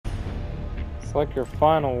Select your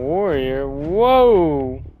final warrior.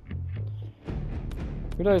 Whoa!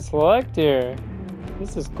 Who did I select here?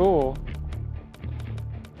 This is cool.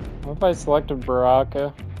 What if I selected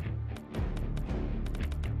Baraka?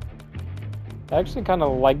 I actually kind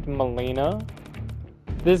of liked Melina.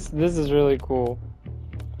 This is really cool.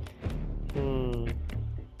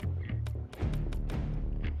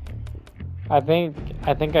 I think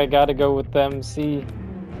I gotta go with the MC.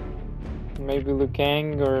 Maybe Liu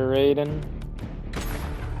Kang or Raiden.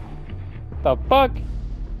 The fuck?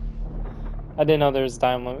 I didn't know there was a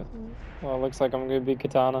time limit. Well, it looks like I'm gonna be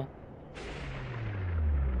Kitana.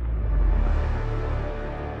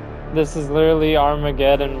 This is literally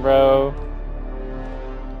Armageddon, bro.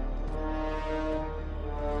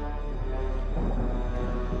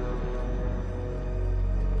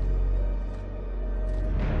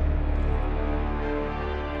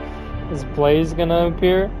 Is Blaze gonna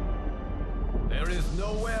appear? There is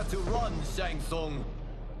nowhere to run, Shang Tsung.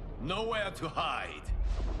 Nowhere to hide.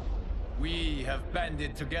 We have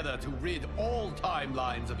banded together to rid all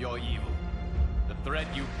timelines of your evil. The threat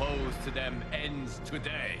you pose to them ends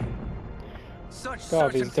today. Such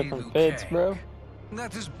God, these certainty, different Liu fates, Kang, bro.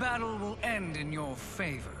 that this battle will end in your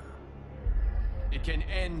favor. It can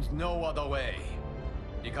end no other way.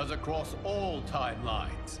 Because across all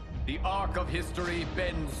timelines, the arc of history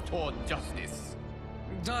bends toward justice.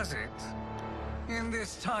 Does it? In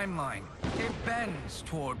this timeline, it bends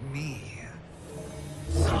toward me.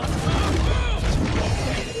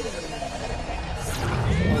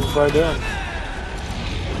 What's bro doing?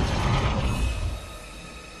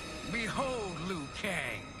 Behold, Liu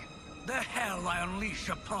Kang, the hell I unleash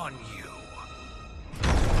upon you.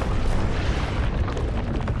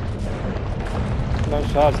 No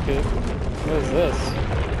shots, kid. What is this?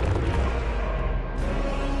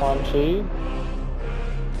 Quan Chi?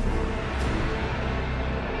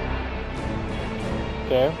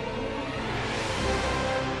 Okay.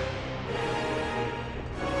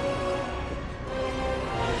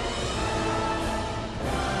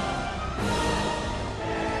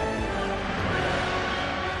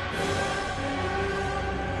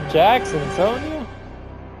 Jackson, Sonya?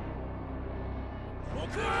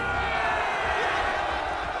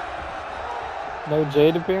 No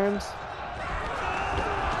Jade appearance?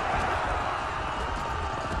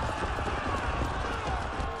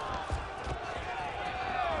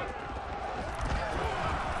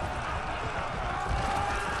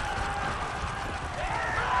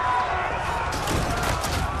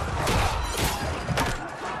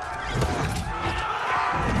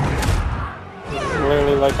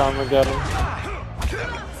 Literally like Armageddon.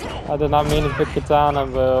 I did not mean to pick Kitana,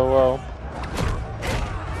 but oh well.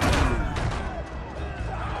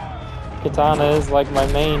 Kitana is like my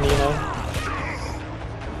main, you know.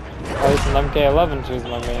 At least in mk11 she's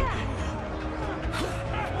my main.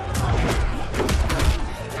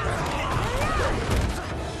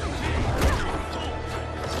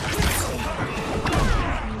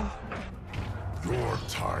 Your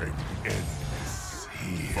time ends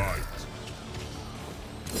here. Fight.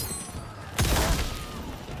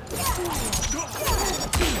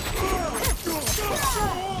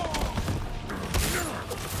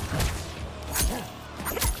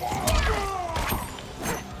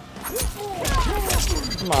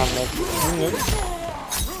 Come on, Nick.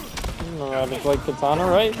 You know how to play Kitana,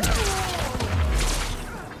 right?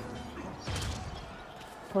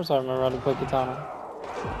 Of course I remember how to play Kitana.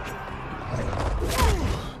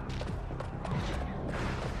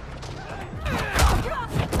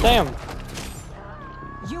 Damn!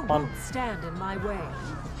 You won't stand in my way.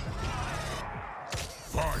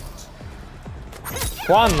 Fight.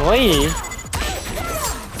 Quan Li?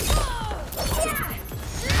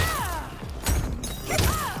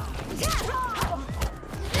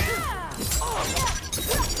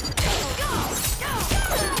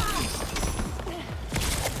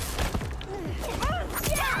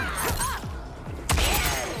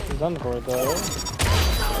 He's on for it though.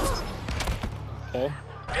 Okay.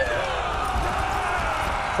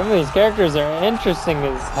 Some of these characters are interesting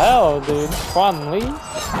as hell, dude. Quan Li?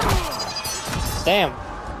 Damn.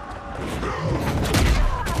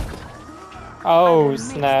 Oh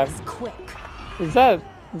snap. Is that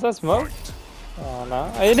smoke? Oh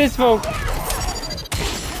no. It is smoke!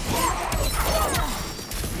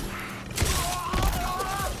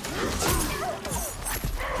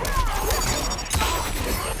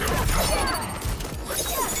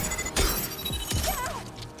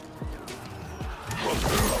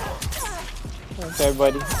 Okay,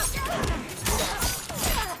 buddy.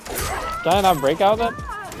 Can I not break out of that?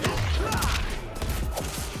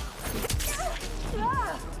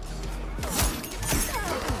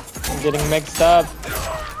 getting mixed up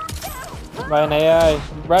by an AI.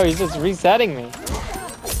 Bro, he's just resetting me.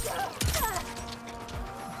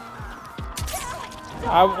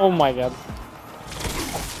 Oh my god.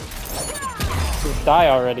 Just die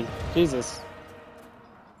already. Jesus.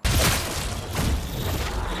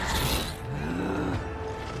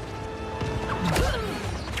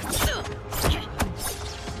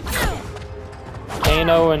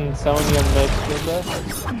 Kano and Sonya mixed with this.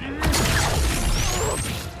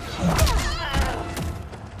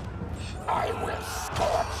 I will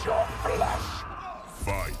scorch your flesh.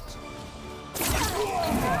 Fight.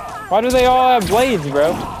 Why do they all have blades,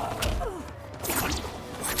 bro?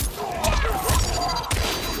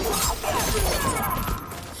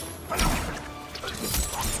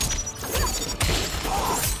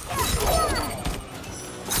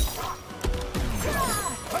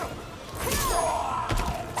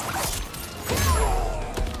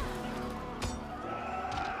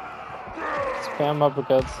 Spam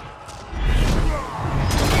uppercuts.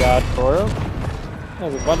 God, Koro.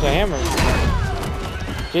 There's a bunch of hammers.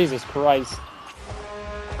 Jesus Christ.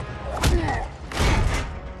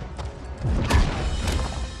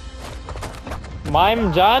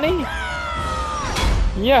 Mime Johnny?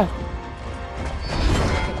 Yeah.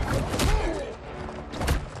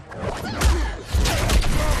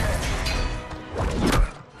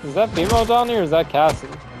 Is that female Johnny or is that Cassie?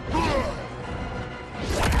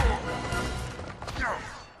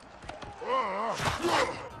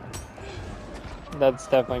 That's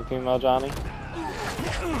definitely female Johnny.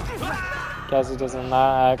 Cassie does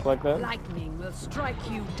not act like that. Lightning will strike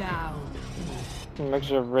you down. A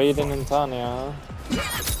mixture of Raiden and Tanya, huh?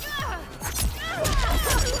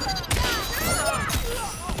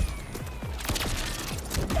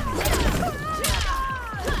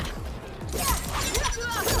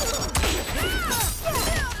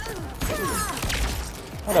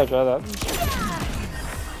 How'd I try that?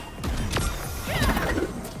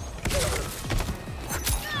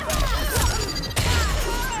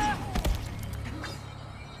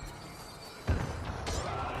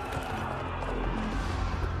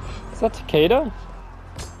 Is that Takeda?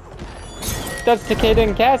 That's Takeda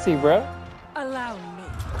and Cassie, bro. Allow me.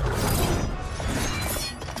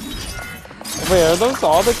 Wait, are those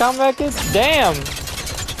all the combat kids? Damn!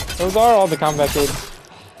 Those are all the combat kids.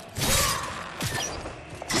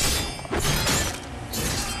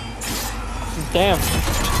 Damn.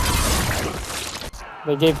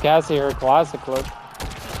 They gave Cassie her classic look.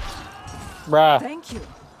 Bruh. Thank you,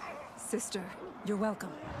 sister. You're welcome.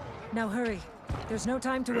 Now hurry. There's no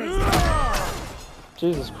time to waste.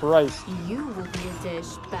 Jesus Christ. You will be a dish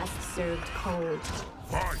best served cold.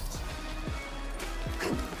 Fight.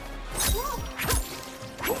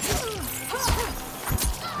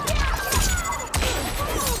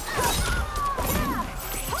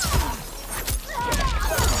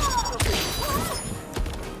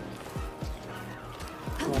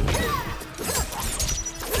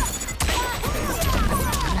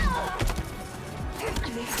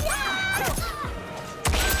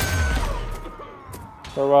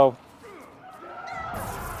 Farewell.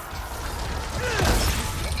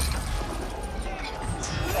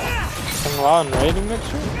 Some Law and Raiden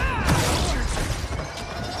mixture?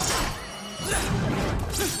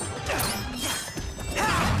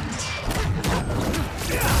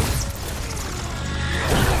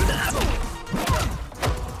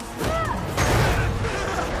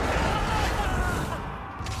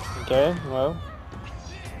 Okay, well.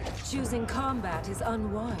 Choosing combat is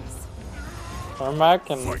unwise. Cormac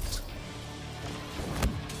and Fight.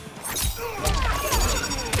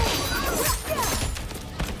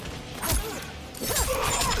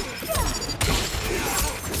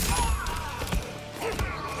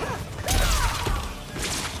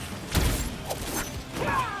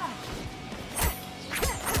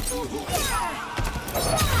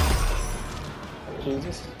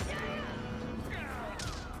 Jesus.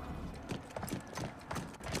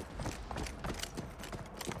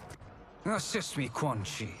 Assist me, Quan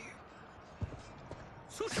Chi.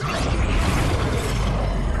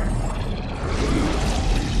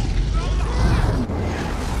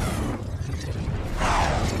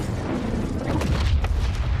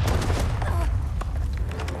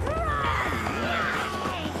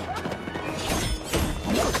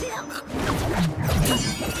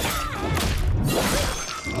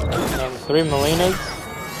 And 3 Molinas.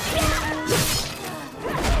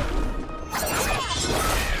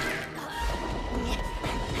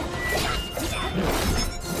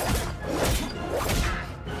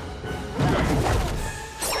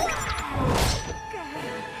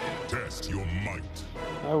 Test your might.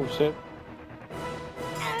 Oh shit.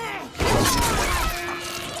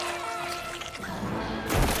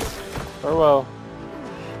 Farewell.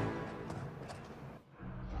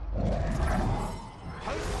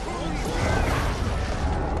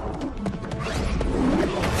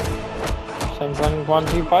 Shang Tsung and Quan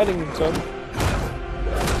Chi fighting each other.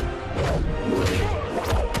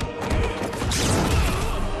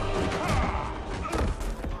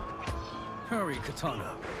 Hurry,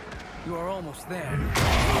 Kitana. You are almost there.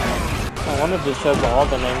 I wonder if it says all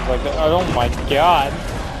the names like that. Oh my god.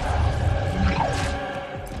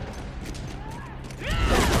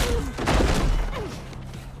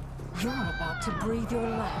 You're about to breathe your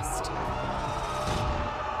last.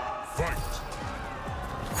 Fight!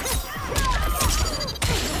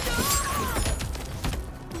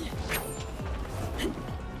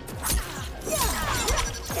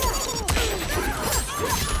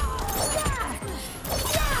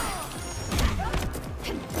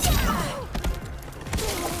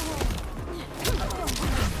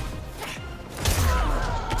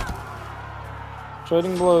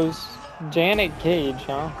 Trading blows. Janet Cage,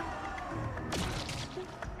 huh?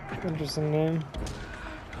 Interesting name.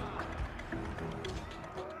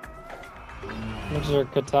 What's your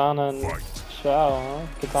Katana and Shao, huh?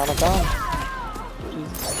 Katana Khan.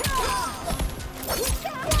 Jesus.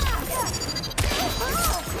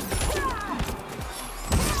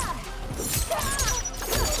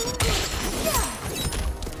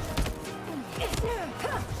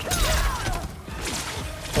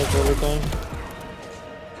 Take everything.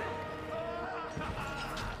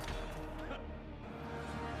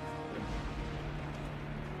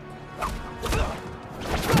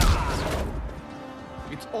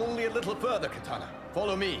 It's only a little further, Kitana.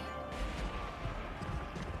 Follow me.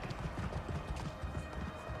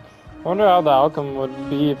 I wonder how the outcome would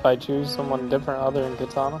be if I choose someone different other than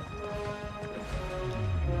Kitana.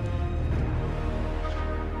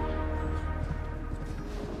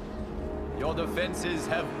 Your defenses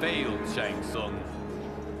have failed, Shang Tsung.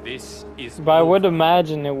 This is But I would over.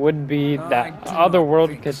 imagine it would be that do otherworld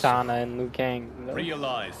not think so. Katana and Liu Kang. though.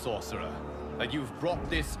 Realize, sorcerer, that you've brought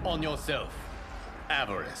this on yourself.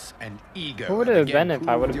 Avarice and ego. What would it have been if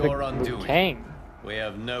I would have your picked Liu undoing. Kang? We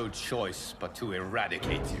have no choice but to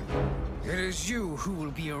eradicate you. It is you who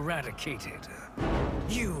will be eradicated.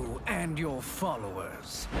 You and your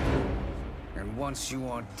followers. And once you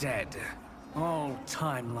are dead, all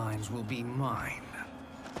timelines will be mine.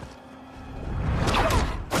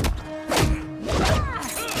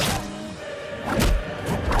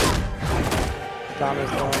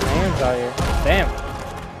 Katana's throwing hands out here. Damn.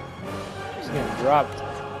 He's getting dropped.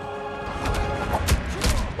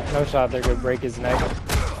 No shot there could break his neck.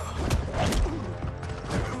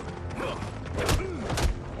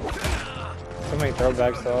 So many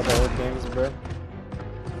throwbacks to all the old games, bro.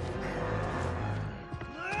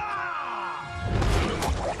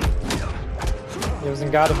 He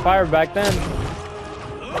wasn't God of Fire back then.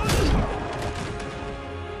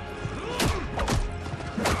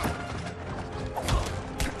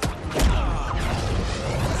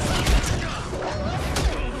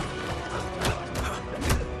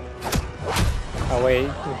 Oh wait,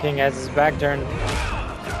 the king has his back turned.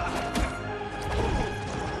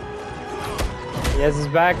 He has his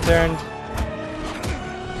back turned.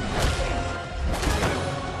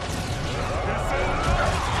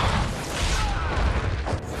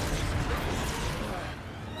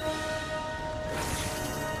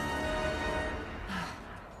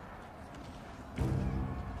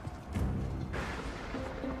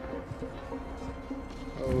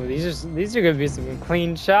 Oh, these are gonna be some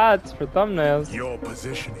clean shots for thumbnails. Your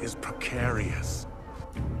position is precarious.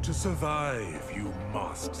 To survive, you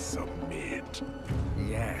must submit.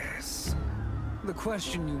 Yes. The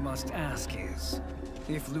question you must ask is,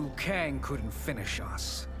 if Liu Kang couldn't finish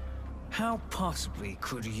us, how possibly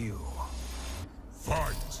could you?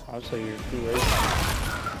 Fight! I'll show you two ways.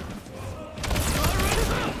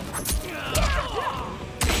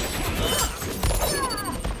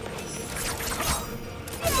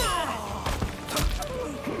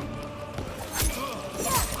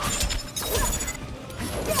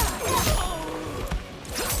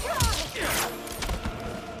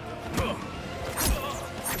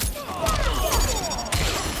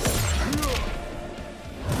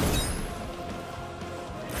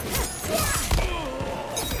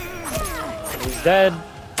 He's dead.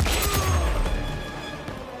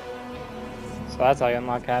 So that's how you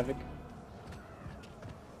unlock Havoc.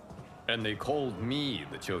 And they called me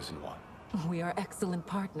the Chosen One. We are excellent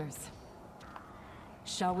partners.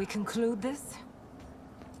 Shall we conclude this?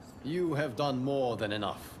 You have done more than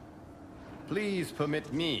enough. Please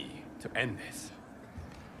permit me to end this.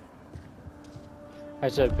 I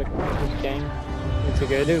should have picked Liu Kang. What's he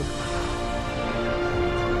gonna do?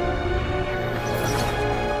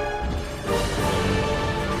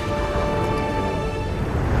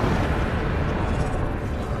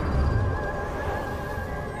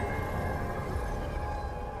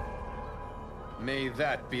 May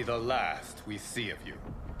that be the last we see of you.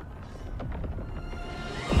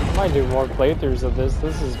 I might do more playthroughs of this.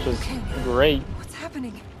 This is just great. What's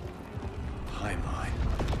happening? Timeline.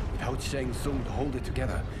 Without Shang Tsung to hold it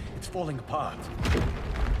together, it's falling apart.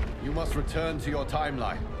 You must return to your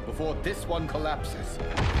timeline before this one collapses.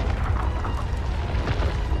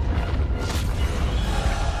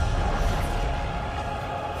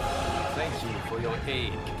 Thank you for your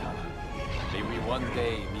aid, Kitana. May we one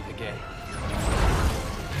day meet again.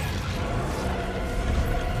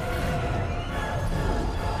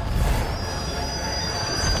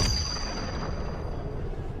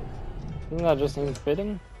 Isn't that just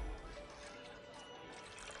fitting?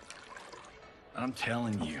 I'm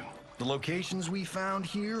telling you, the locations we found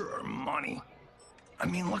here are money. I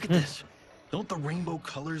mean, look at this. Don't the rainbow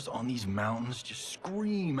colors on these mountains just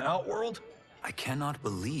scream Outworld? I cannot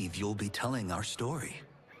believe you'll be telling our story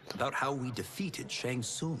about how we defeated Shang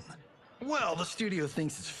Tsung. Well, the studio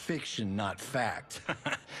thinks it's fiction, not fact.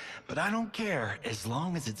 But I don't care, as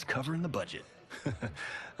long as it's covering the budget.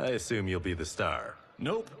 I assume you'll be the star.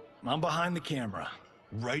 Nope, I'm behind the camera,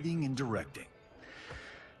 writing and directing.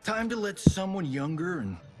 Time to let someone younger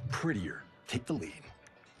and prettier take the lead.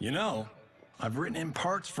 You know, I've written in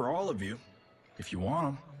parts for all of you, if you want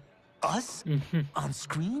them. Us? On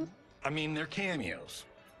screen? I mean, they're cameos.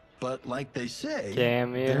 But like they say,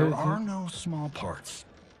 Cameos. there are no small parts.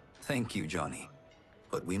 Thank you, Johnny.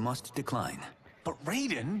 But we must decline. But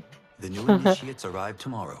Raiden... The new initiates arrive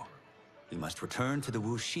tomorrow. We must return to the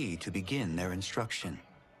Wuxi to begin their instruction.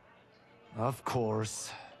 Of course.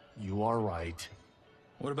 You are right.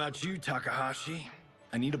 What about you, Takahashi?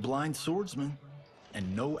 I need a blind swordsman.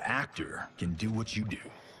 And no actor can do what you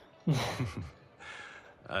do.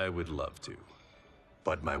 I would love to.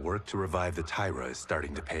 But my work to revive the Tyra is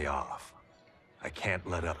starting to pay off. I can't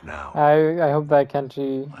let up now. I hope that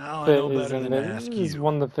Kenshi Well, I fit know is better in than it. to ask He's you.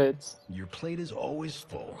 one that fits. Your plate is always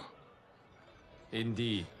full.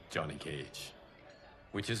 Indeed, Johnny Cage.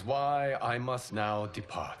 Which is why I must now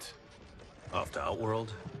depart. Off to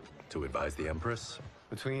Outworld? To advise the Empress?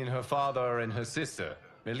 Between her father and her sister,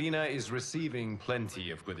 Melina is receiving plenty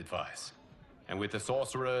of good advice. And with the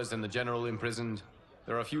sorcerers and the general imprisoned,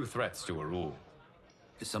 there are few threats to her rule.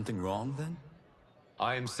 Is something wrong, then?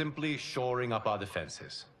 I am simply shoring up our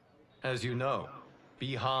defenses. As you know,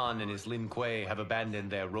 Bi-Han and his Lin Kuei have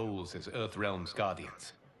abandoned their roles as Earthrealm's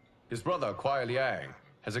guardians. His brother, Kuai Liang,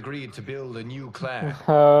 has agreed to build a new clan,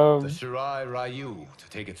 the Shirai Ryu, to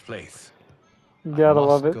take its place. Gotta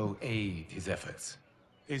love it. Go aid his efforts.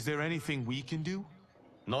 Is there anything we can do?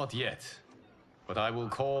 Not yet, but I will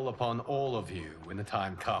call upon all of you when the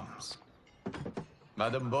time comes.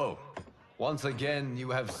 Madame Bo, once again you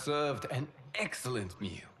have served an excellent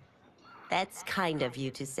meal. That's kind of you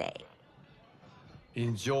to say.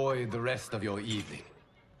 Enjoy the rest of your evening.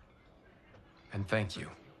 And thank you,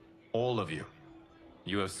 all of you.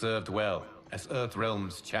 You have served well as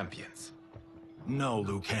Earthrealm's champions. No,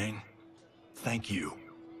 Liu Kang. Thank you.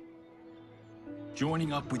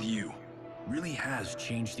 Joining up with you really has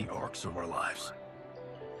changed the arcs of our lives.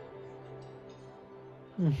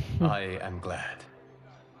 I am glad.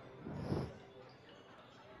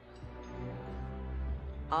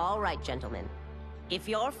 All right, gentlemen. If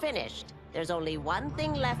you're finished, there's only one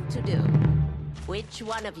thing left to do. Which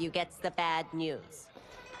one of you gets the bad news?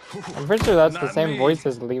 I'm pretty sure that's the Not same me. voice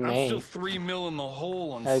as Li I'm Mei. still $3 million in the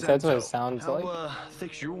hole on At least that's what it Sento. sounds How, like.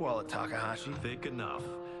 thick's your wallet, Takahashi? Thick enough.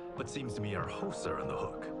 But seems to me our hosts are on the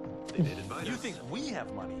hook. They did invite us. You think we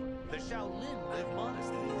have money? The Shaolin live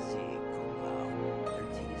modestly.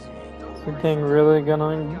 Is King really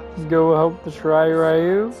gonna go help the Shirai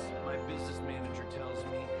Ryu? My business manager tells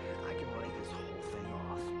me I can write this whole thing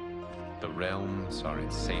off. The realms are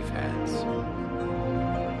in safe hands.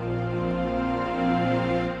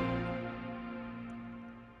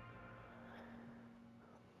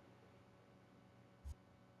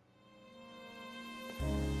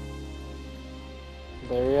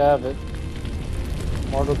 There you have it.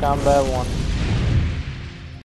 Mortal Kombat 1.